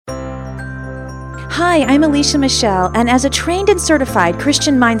Hi, I'm Alicia Michelle, and as a trained and certified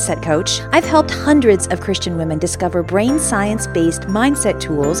Christian mindset coach, I've helped hundreds of Christian women discover brain science-based mindset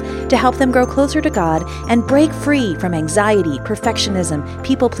tools to help them grow closer to God and break free from anxiety, perfectionism,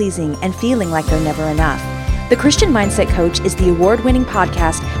 people-pleasing, and feeling like they're never enough. The Christian Mindset Coach is the award-winning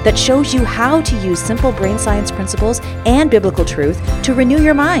podcast that shows you how to use simple brain science principles and biblical truth to renew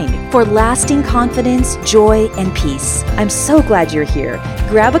your mind for lasting confidence, joy, and peace. I'm so glad you're here.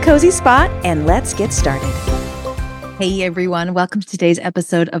 Grab a cozy spot and let's get started. Hey everyone, welcome to today's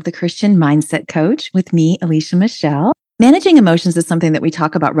episode of the Christian Mindset Coach with me, Alicia Michelle. Managing emotions is something that we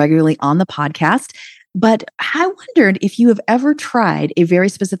talk about regularly on the podcast. But I wondered if you have ever tried a very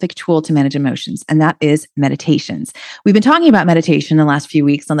specific tool to manage emotions, and that is meditations. We've been talking about meditation the last few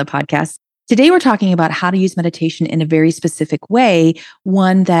weeks on the podcast. Today, we're talking about how to use meditation in a very specific way,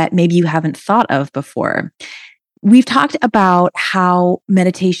 one that maybe you haven't thought of before. We've talked about how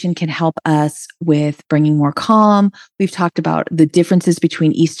meditation can help us with bringing more calm. We've talked about the differences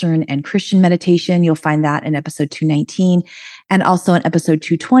between Eastern and Christian meditation. You'll find that in episode 219. And also in episode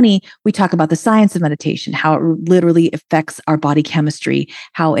 220, we talk about the science of meditation, how it literally affects our body chemistry,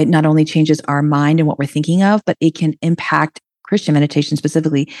 how it not only changes our mind and what we're thinking of, but it can impact, Christian meditation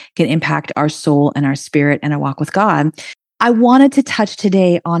specifically, can impact our soul and our spirit and our walk with God. I wanted to touch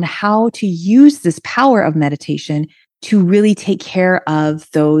today on how to use this power of meditation to really take care of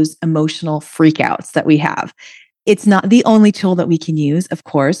those emotional freakouts that we have. It's not the only tool that we can use, of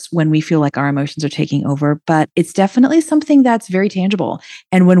course, when we feel like our emotions are taking over, but it's definitely something that's very tangible.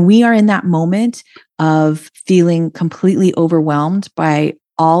 And when we are in that moment of feeling completely overwhelmed by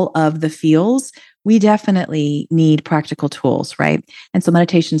all of the feels, we definitely need practical tools, right? And so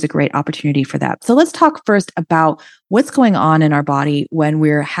meditation is a great opportunity for that. So let's talk first about what's going on in our body when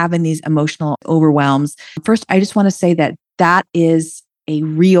we're having these emotional overwhelms. First, I just want to say that that is a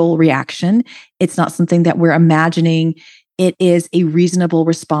real reaction. It's not something that we're imagining. It is a reasonable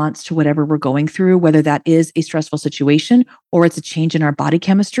response to whatever we're going through, whether that is a stressful situation or it's a change in our body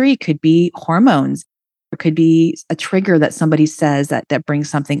chemistry. It could be hormones. It could be a trigger that somebody says that brings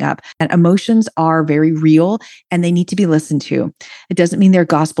something up. And emotions are very real and they need to be listened to. It doesn't mean they're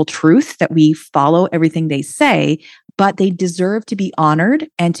gospel truth that we follow everything they say, but they deserve to be honored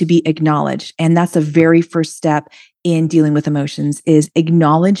and to be acknowledged. And that's the very first step in dealing with emotions, is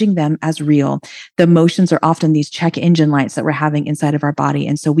acknowledging them as real. The emotions are often these check engine lights that we're having inside of our body.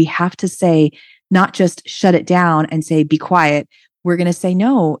 And so we have to say, not just shut it down and say, be quiet. We're going to say,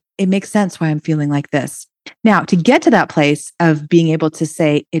 no, it makes sense why I'm feeling like this. Now, to get to that place of being able to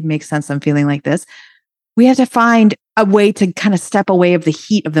say, it makes sense I'm feeling like this, we have to find a way to kind of step away of the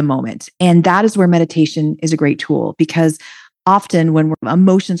heat of the moment. And that is where meditation is a great tool, because often when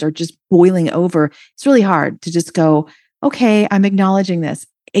emotions are just boiling over, it's really hard to just go, okay, I'm acknowledging this.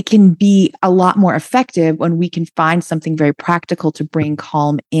 It can be a lot more effective when we can find something very practical to bring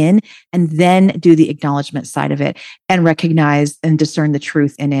calm in and then do the acknowledgement side of it and recognize and discern the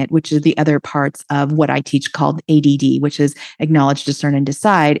truth in it, which is the other parts of what I teach called ADD, which is acknowledge, discern, and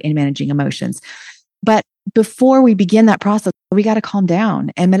decide in managing emotions. But before we begin that process, we got to calm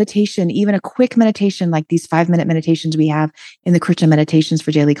down. And meditation, even a quick meditation like these 5-minute meditations we have in the Christian Meditations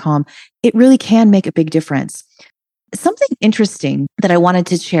for Daily Calm, it really can make a big difference. Something interesting that I wanted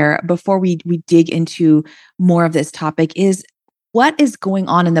to share before we dig into more of this topic is what is going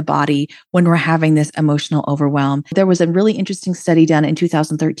on in the body when we're having this emotional overwhelm. There was a really interesting study done in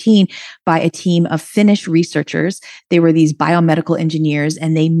 2013 by a team of Finnish researchers. They were these biomedical engineers,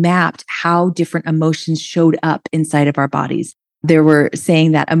 and they mapped how different emotions showed up inside of our bodies. They were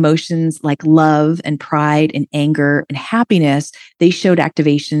saying that emotions like love and pride and anger and happiness, they showed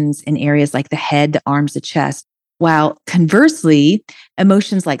activations in areas like the head, the arms, the chest. While conversely,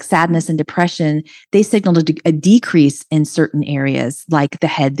 emotions like sadness and depression, they signaled a decrease in certain areas like the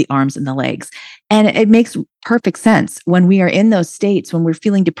head, the arms, and the legs. And it makes perfect sense. When we are in those states, when we're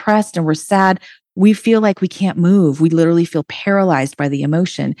feeling depressed and we're sad, we feel like we can't move. We literally feel paralyzed by the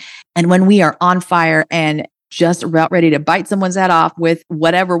emotion. And when we are on fire and just about ready to bite someone's head off with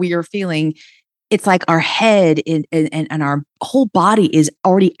whatever we are feeling, it's like our head and our whole body is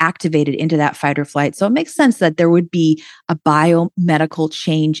already activated into that fight or flight. So it makes sense that there would be a biomedical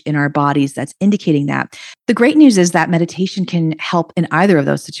change in our bodies that's indicating that. The great news is that meditation can help in either of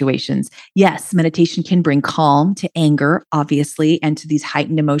those situations. Yes, meditation can bring calm to anger, obviously, and to these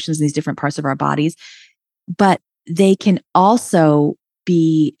heightened emotions in these different parts of our bodies, but they can also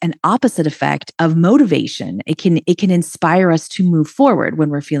be an opposite effect of motivation. It can inspire us to move forward when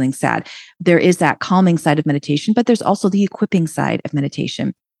we're feeling sad. There is that calming side of meditation, but there's also the equipping side of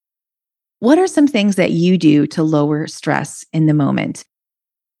meditation. What are some things that you do to lower stress in the moment?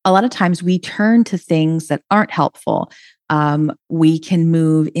 A lot of times we turn to things that aren't helpful. We can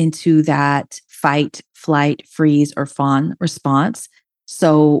move into that fight, flight, freeze, or fawn response.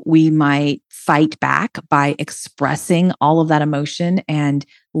 So we might fight back by expressing all of that emotion and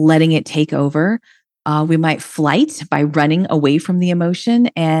letting it take over. We might flight by running away from the emotion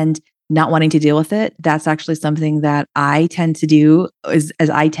and not wanting to deal with it. That's actually something that I tend to do, as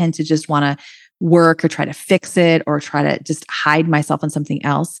I tend to just want to work or try to fix it or try to just hide myself on something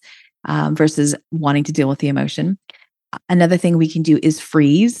else, versus wanting to deal with the emotion. Another thing we can do is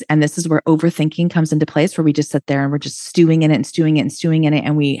freeze. And this is where overthinking comes into place, where we just sit there and we're just stewing in it and stewing it and stewing in it.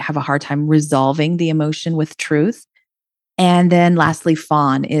 And we have a hard time resolving the emotion with truth. And then lastly,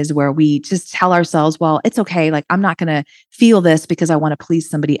 fawn is where we just tell ourselves, well, it's okay. Like, I'm not going to feel this because I want to please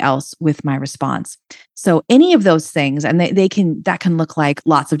somebody else with my response. So any of those things, and that can look like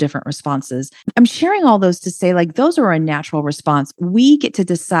lots of different responses. I'm sharing all those to say, like, those are a natural response. We get to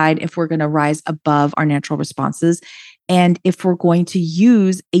decide if we're going to rise above our natural responses. And if we're going to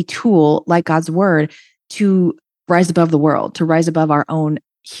use a tool like God's word to rise above the world, to rise above our own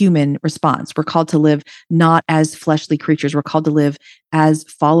human response. We're called to live not as fleshly creatures. We're called to live as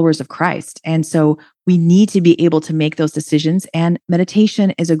followers of Christ. And so we need to be able to make those decisions. And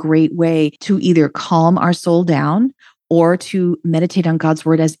meditation is a great way to either calm our soul down or to meditate on God's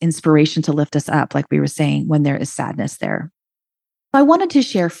word as inspiration to lift us up, like we were saying, when there is sadness there. I wanted to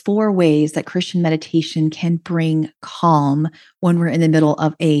share 4 ways that Christian meditation can bring calm when we're in the middle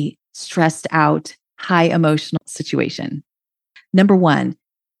of a stressed out, high emotional situation. Number 1,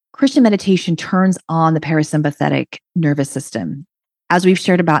 Christian meditation turns on the parasympathetic nervous system. As we've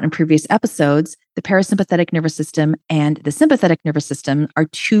shared about in previous episodes, the parasympathetic nervous system and the sympathetic nervous system are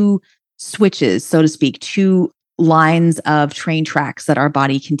 2 switches, so to speak, 2 lines of train tracks that our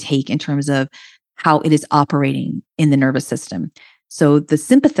body can take in terms of how it is operating in the nervous system. So the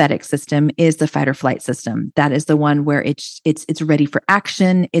sympathetic system is the fight or flight system. That is the one where it's ready for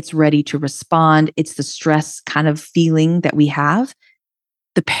action, it's ready to respond, it's the stress kind of feeling that we have.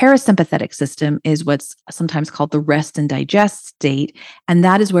 The parasympathetic system is what's sometimes called the rest and digest state. And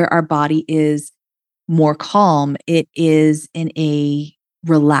that is where our body is more calm. It is in a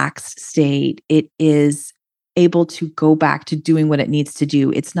relaxed state. It is able to go back to doing what it needs to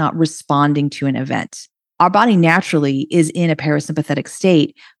do. It's not responding to an event. Our body naturally is in a parasympathetic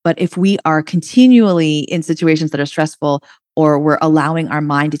state. But if we are continually in situations that are stressful, or we're allowing our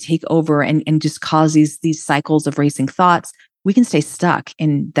mind to take over and just cause these cycles of racing thoughts, we can stay stuck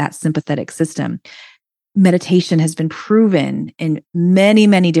in that sympathetic system. Meditation has been proven in many,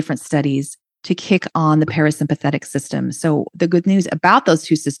 many different studies to kick on the parasympathetic system. So the good news about those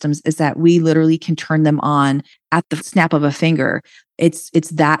 2 systems is that we literally can turn them on at the snap of a finger. It's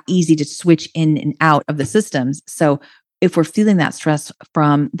that easy to switch in and out of the systems. So if we're feeling that stress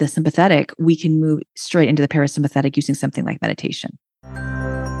from the sympathetic, we can move straight into the parasympathetic using something like meditation.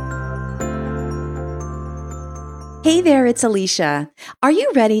 Hey there, it's Alicia. Are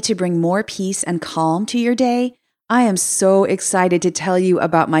you ready to bring more peace and calm to your day? I am so excited to tell you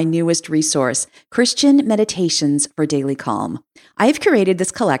about my newest resource, Christian Meditations for Daily Calm. I've curated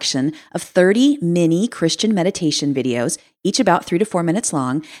this collection of 30 mini Christian meditation videos, each about 3 to 4 minutes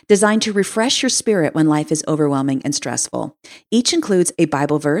long, designed to refresh your spirit when life is overwhelming and stressful. Each includes a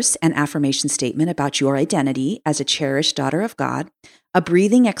Bible verse and affirmation statement about your identity as a cherished daughter of God, a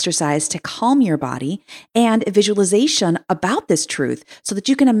breathing exercise to calm your body, and a visualization about this truth so that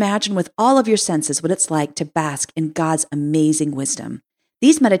you can imagine with all of your senses what it's like to bask in God's amazing wisdom.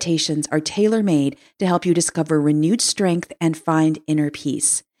 These meditations are tailor-made to help you discover renewed strength and find inner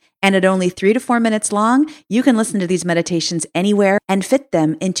peace. And at only 3 to 4 minutes long, you can listen to these meditations anywhere and fit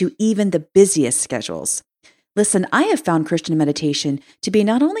them into even the busiest schedules. Listen, I have found Christian meditation to be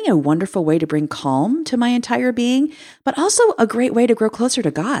not only a wonderful way to bring calm to my entire being, but also a great way to grow closer to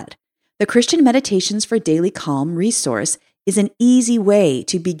God. The Christian Meditations for Daily Calm resource is an easy way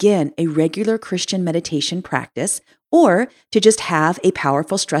to begin a regular Christian meditation practice, or to just have a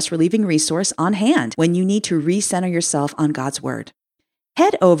powerful stress-relieving resource on hand when you need to recenter yourself on God's Word.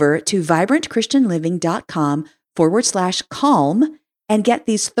 Head over to vibrantchristianliving.com/calm and get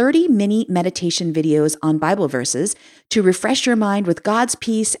these 30 mini meditation videos on Bible verses to refresh your mind with God's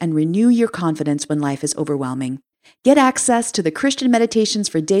peace and renew your confidence when life is overwhelming. Get access to the Christian Meditations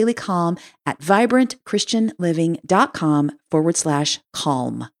for Daily Calm at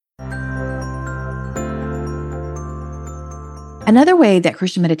vibrantchristianliving.com/calm. Another way that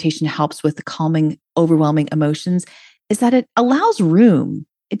Christian meditation helps with the calming, overwhelming emotions is that it allows room.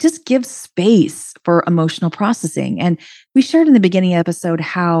 It just gives space for emotional processing. And we shared in the beginning episode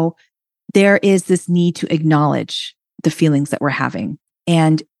how there is this need to acknowledge the feelings that we're having.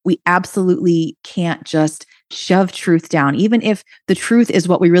 And we absolutely can't just shove truth down. Even if the truth is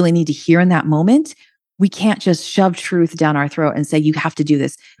what we really need to hear in that moment, we can't just shove truth down our throat and say, you have to do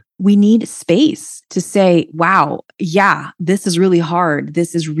this. We need space to say, wow, yeah, this is really hard.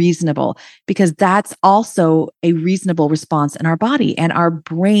 This is reasonable, because that's also a reasonable response in our body. And our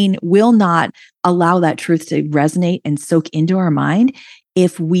brain will not allow that truth to resonate and soak into our mind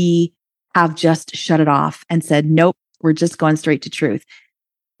if we have just shut it off and said, nope, we're just going straight to truth.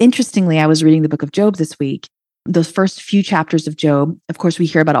 Interestingly, I was reading the book of Job this week. Those first few chapters of Job, of course, we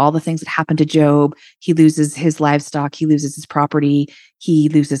hear about all the things that happen to Job. He loses his livestock, he loses his property, he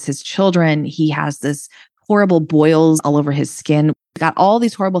loses his children. He has this horrible boils all over his skin. Got all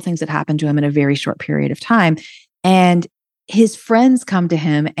these horrible things that happen to him in a very short period of time. And his friends come to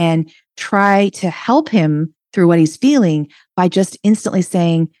him and try to help him through what he's feeling by just instantly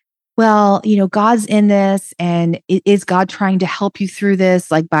saying, well, God's in this, and is God trying to help you through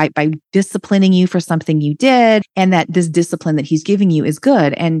this, like by disciplining you for something you did, and that this discipline that he's giving you is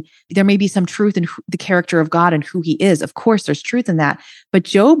good. And there may be some truth in the character of God and who he is. Of course, there's truth in that. But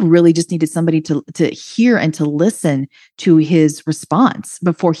Job really just needed somebody to hear and to listen to his response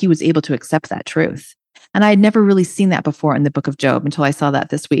before he was able to accept that truth. And I had never really seen that before in the book of Job until I saw that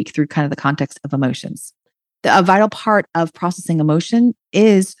this week through kind of the context of emotions. A vital part of processing emotion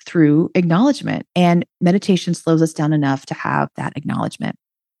is through acknowledgement, and meditation slows us down enough to have that acknowledgement.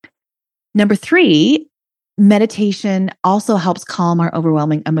 Number 3, meditation also helps calm our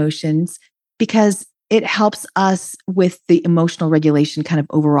overwhelming emotions because it helps us with the emotional regulation kind of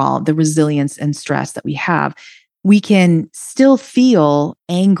overall, the resilience and stress that we have. We can still feel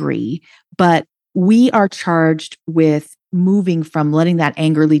angry, but we are charged with moving from letting that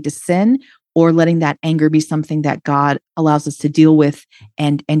anger lead to sin, or letting that anger be something that God allows us to deal with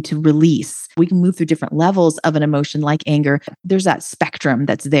and to release. We can move through different levels of an emotion like anger. There's that spectrum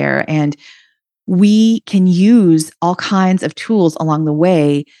that's there. And we can use all kinds of tools along the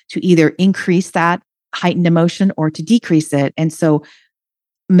way to either increase that heightened emotion or to decrease it. And so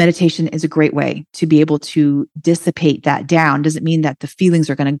meditation is a great way to be able to dissipate that down. Doesn't mean that the feelings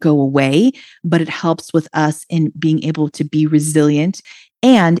are going to go away, but it helps with us in being able to be resilient.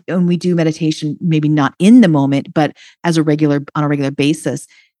 And when we do meditation, maybe not in the moment, but on a regular basis,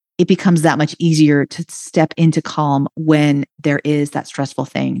 it becomes that much easier to step into calm when there is that stressful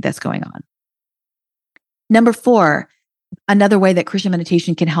thing that's going on. Number 4, another way that Christian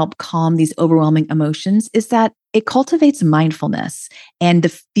meditation can help calm these overwhelming emotions is that it cultivates mindfulness and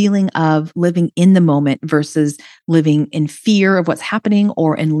the feeling of living in the moment versus living in fear of what's happening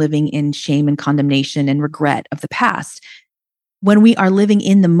or in living in shame and condemnation and regret of the past. When we are living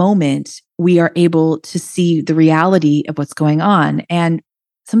in the moment, we are able to see the reality of what's going on. And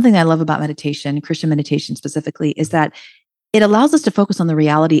something I love about meditation, Christian meditation specifically, is that it allows us to focus on the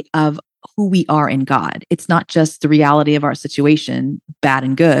reality of who we are in God. It's not just the reality of our situation, bad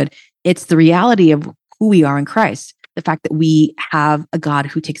and good. It's the reality of who we are in Christ. The fact that we have a God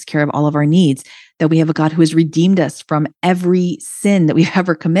who takes care of all of our needs, that we have a God who has redeemed us from every sin that we've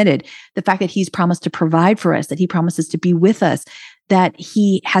ever committed, the fact that he's promised to provide for us, that he promises to be with us, that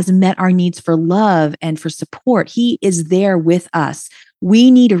he has met our needs for love and for support. He is there with us.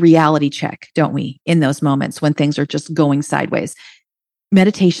 We need a reality check, don't we, in those moments when things are just going sideways.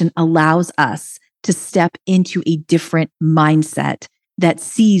 Meditation allows us to step into a different mindset that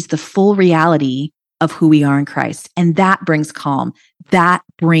sees the full reality of who we are in Christ. And that brings calm. That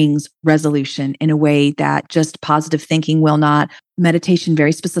brings resolution in a way that just positive thinking will not. Meditation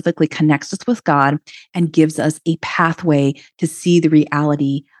very specifically connects us with God and gives us a pathway to see the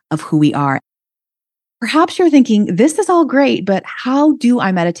reality of who we are. Perhaps you're thinking, this is all great, but how do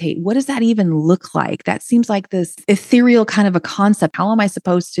I meditate? What does that even look like? That seems like this ethereal kind of a concept. How am I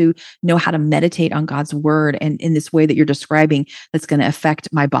supposed to know how to meditate on God's word and in this way that you're describing that's going to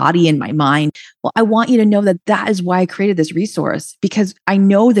affect my body and my mind? Well, I want you to know that that is why I created this resource, because I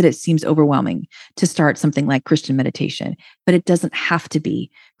know that it seems overwhelming to start something like Christian meditation, but it doesn't have to be.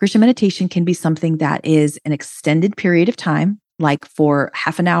 Christian meditation can be something that is an extended period of time, like for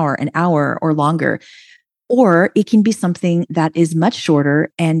half an hour, or longer. Or it can be something that is much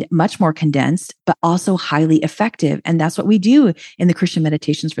shorter and much more condensed, but also highly effective. And that's what we do in the Christian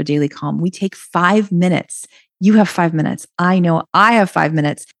Meditations for Daily Calm. We take 5 minutes. You have 5 minutes. I know I have 5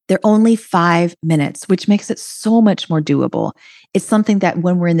 minutes. They're only 5 minutes, which makes it so much more doable. It's something that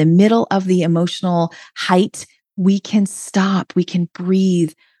when we're in the middle of the emotional height, we can stop, we can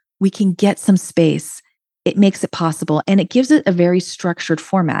breathe, we can get some space. It makes it possible, and it gives it a very structured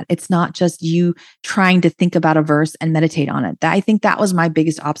format. It's not just you trying to think about a verse and meditate on it. I think that was my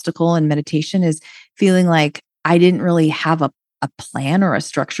biggest obstacle in meditation, is feeling like I didn't really have a a plan or a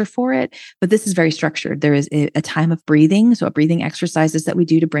structure for it, but this is very structured. There is a time of breathing. So breathing exercises that we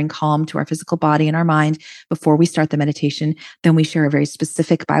do to bring calm to our physical body and our mind before we start the meditation. Then we share a very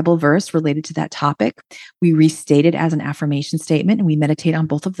specific Bible verse related to that topic. We restate it as an affirmation statement, and we meditate on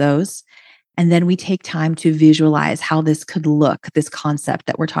both of those. And then we take time to visualize how this could look, this concept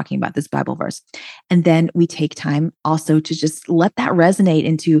that we're talking about, this Bible verse. And then we take time also to just let that resonate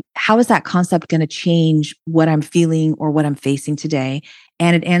into how is that concept going to change what I'm feeling or what I'm facing today.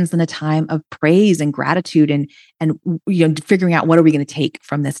 And it ends in a time of praise and gratitude and figuring out what are we going to take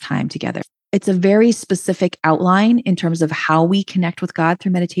from this time together. It's a very specific outline in terms of how we connect with God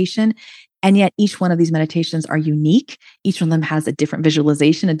through meditation. And yet each one of these meditations are unique. Each one of them has a different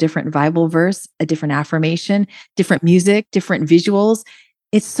visualization, a different Bible verse, a different affirmation, different music, different visuals.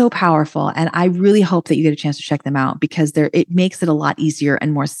 It's so powerful. And I really hope that you get a chance to check them out because it makes it a lot easier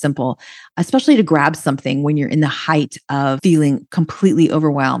and more simple, especially to grab something when you're in the height of feeling completely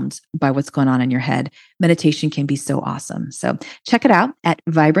overwhelmed by what's going on in your head. Meditation can be so awesome. So check it out at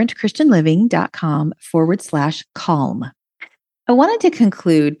vibrantchristianliving.com/calm. I wanted to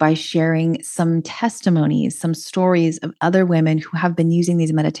conclude by sharing some testimonies, some stories of other women who have been using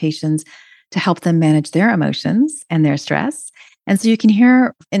these meditations to help them manage their emotions and their stress. And so you can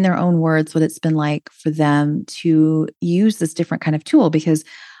hear in their own words what it's been like for them to use this different kind of tool, because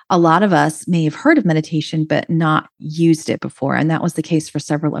a lot of us may have heard of meditation, but not used it before. And that was the case for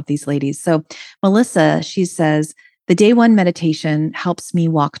several of these ladies. So Melissa, she says, the day one meditation helps me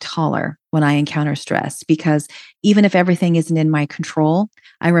walk taller when I encounter stress because even if everything isn't in my control,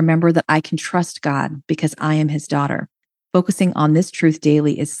 I remember that I can trust God because I am his daughter. Focusing on this truth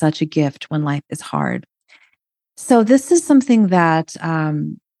daily is such a gift when life is hard. So this is something that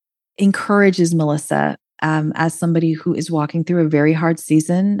encourages Melissa as somebody who is walking through a very hard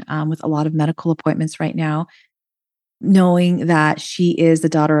season with a lot of medical appointments right now, knowing that she is the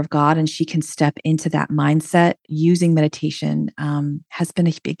daughter of God and she can step into that mindset using meditation has been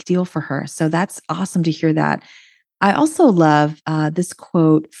a big deal for her. So that's awesome to hear that. I also love this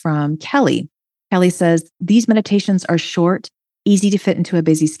quote from Kelly. Kelly says, these meditations are short, easy to fit into a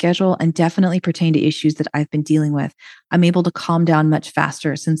busy schedule, and definitely pertain to issues that I've been dealing with. I'm able to calm down much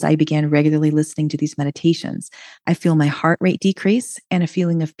faster since I began regularly listening to these meditations. I feel my heart rate decrease and a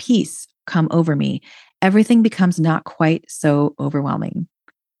feeling of peace come over me. Everything becomes not quite so overwhelming.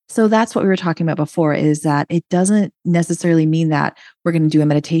 So that's what we were talking about before, is that it doesn't necessarily mean that we're going to do a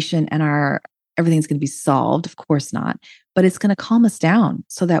meditation and everything's going to be solved. Of course not. But it's going to calm us down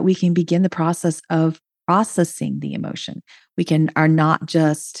so that we can begin the process of processing the emotion. We are not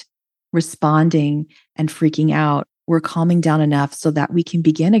just responding and freaking out. We're calming down enough so that we can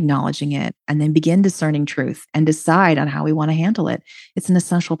begin acknowledging it and then begin discerning truth and decide on how we want to handle it. It's an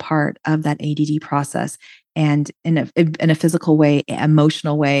essential part of that ADD process. And in a physical way,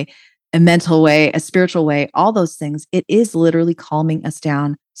 emotional way, a mental way, a spiritual way, all those things, it is literally calming us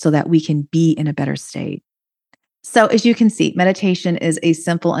down so that we can be in a better state. So as you can see, meditation is a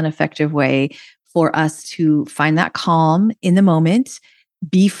simple and effective way for us to find that calm in the moment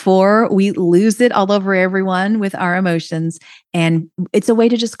before we lose it all over everyone with our emotions. And it's a way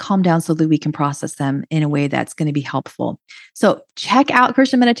to just calm down so that we can process them in a way that's going to be helpful. So check out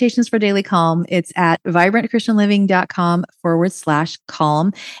Christian Meditations for Daily Calm. It's at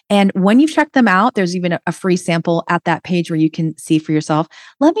vibrantchristianliving.com/calm. And when you've checked them out, there's even a free sample at that page where you can see for yourself.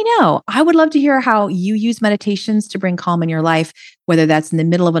 Let me know. I would love to hear how you use meditations to bring calm in your life, whether that's in the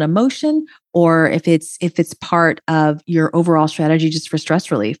middle of an emotion or if it's part of your overall strategy just for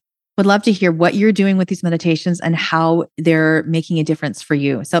stress relief. Would love to hear what you're doing with these meditations and how they're making a difference for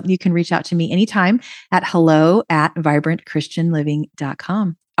you. So you can reach out to me anytime at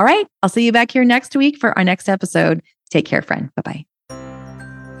hello@vibrantchristianliving.com. All right. I'll see you back here next week for our next episode. Take care, friend. Bye-bye.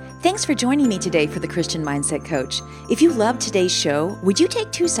 Thanks for joining me today for the Christian Mindset Coach. If you loved today's show, would you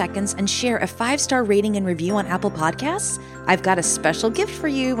take 2 seconds and share a 5-star rating and review on Apple Podcasts? I've got a special gift for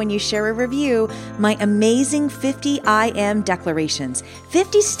you when you share a review, my amazing 50 I Am declarations,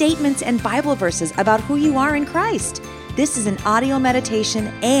 50 statements and Bible verses about who you are in Christ. This is an audio meditation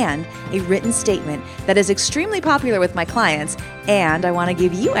and a written statement that is extremely popular with my clients, and I want to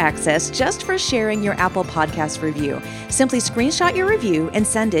give you access just for sharing your Apple Podcast review. Simply screenshot your review and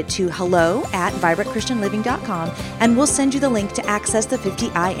send it to hello@vibrantchristianliving.com, and we'll send you the link to access the 50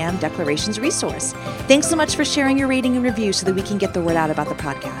 I Am Declarations resource. Thanks so much for sharing your rating and review so that we can get the word out about the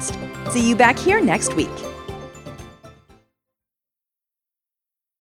podcast. See you back here next week.